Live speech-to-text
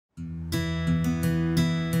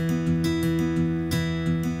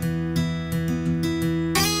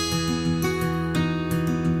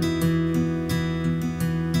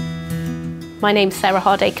My name's Sarah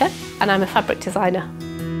Hardaker and I'm a fabric designer.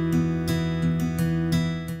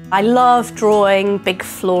 I love drawing big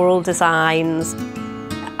floral designs.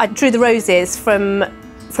 I drew the roses from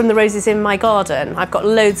the roses in my garden. I've got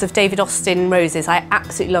loads of David Austin roses. I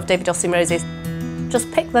absolutely love David Austin roses.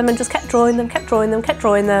 Just picked them and just kept drawing them, kept drawing them, kept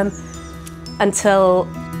drawing them until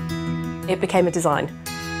it became a design.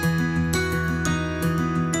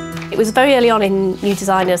 It was very early on in New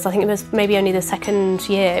Designers. I think it was maybe only the second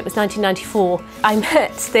year. It was 1994. I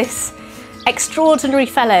met this extraordinary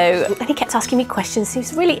fellow and he kept asking me questions. He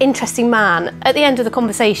was a really interesting man. At the end of the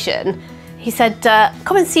conversation, he said,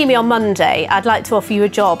 come and see me on Monday. I'd like to offer you a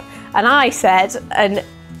job. And I said, and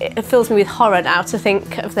it fills me with horror now to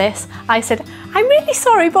think of this, I said, I'm really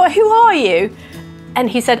sorry, but who are you? And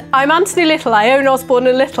he said, I'm Anthony Little, I own Osborne &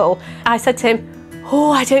 Little. I said to him,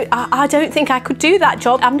 oh, I don't think I could do that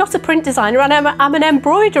job. I'm not a print designer and I'm an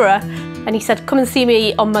embroiderer. And he said, come and see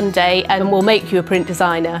me on Monday and we'll make you a print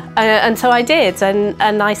designer. And so I did,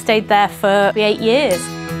 and I stayed there for 8 years.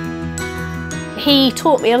 He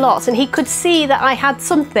taught me a lot and he could see that I had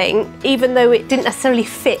something, even though it didn't necessarily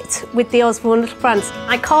fit with the Osborne Little brand.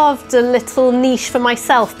 I carved a little niche for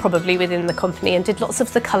myself probably within the company and did lots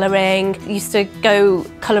of the colouring. Used to go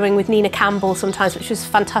colouring with Nina Campbell sometimes, which was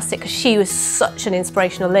fantastic because she was such an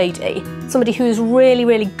inspirational lady. Somebody who was really,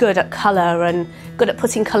 really good at colour and good at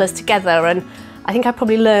putting colours together, and I think I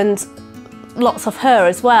probably learned lots of her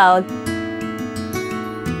as well.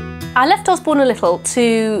 I left Osborne & Little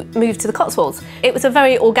to move to the Cotswolds. It was a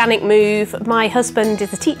very organic move. My husband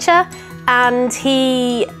is a teacher and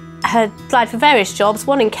he had applied for various jobs,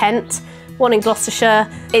 one in Kent, one in Gloucestershire.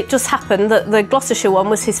 It just happened that the Gloucestershire one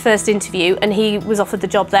was his first interview and he was offered the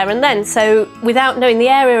job there and then. So without knowing the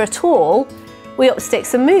area at all, we upped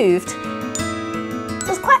sticks and moved. I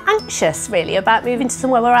was quite anxious really about moving to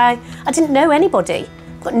somewhere where I didn't know anybody.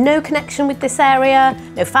 Got no connection with this area,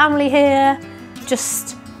 no family here,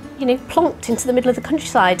 just plonked into the middle of the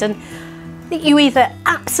countryside, and you either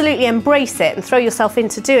absolutely embrace it and throw yourself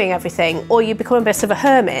into doing everything, or you become a bit of a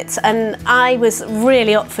hermit, and I was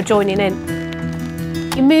really up for joining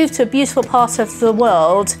in. You move to a beautiful part of the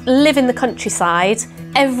world, live in the countryside,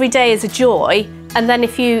 every day is a joy, and then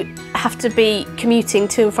if you have to be commuting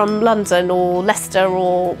to and from London or Leicester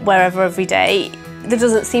or wherever every day, there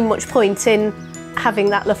doesn't seem much point in having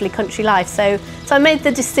that lovely country life. So I made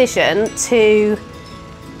the decision to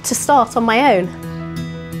start on my own.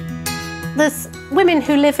 There's women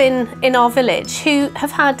who live in our village who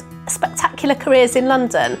have had spectacular careers in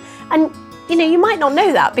London, and you might not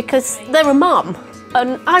know that because they're a mum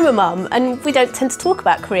and I'm a mum, and we don't tend to talk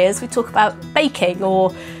about careers. We talk about baking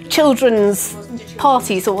or children's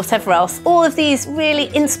parties or whatever else. All of these really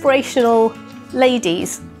inspirational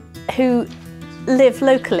ladies who live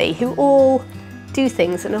locally, who all do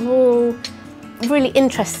things and are all really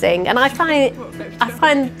interesting, and I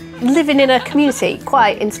find living in a community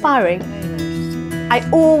quite inspiring. I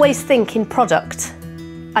always think in product.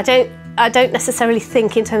 I don't necessarily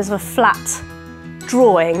think in terms of a flat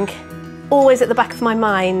drawing. Always at the back of my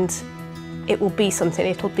mind, it will be something.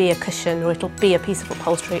 It'll be a cushion, or it'll be a piece of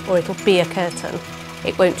upholstery, or it'll be a curtain.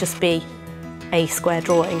 It won't just be a square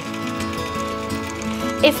drawing.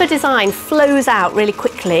 If a design flows out really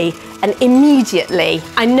quickly and immediately,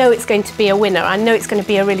 I know it's going to be a winner. I know it's going to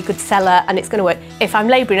be a really good seller and it's going to work. If I'm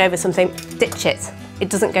labouring over something, ditch it. It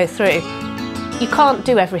doesn't go through. You can't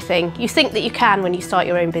do everything. You think that you can when you start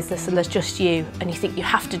your own business and there's just you, and you think you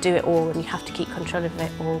have to do it all and you have to keep control of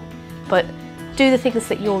it all. But do the things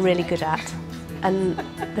that you're really good at, and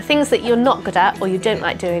the things that you're not good at or you don't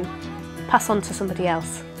like doing, pass on to somebody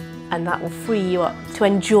else, and that will free you up to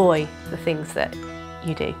enjoy the things that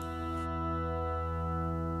you do.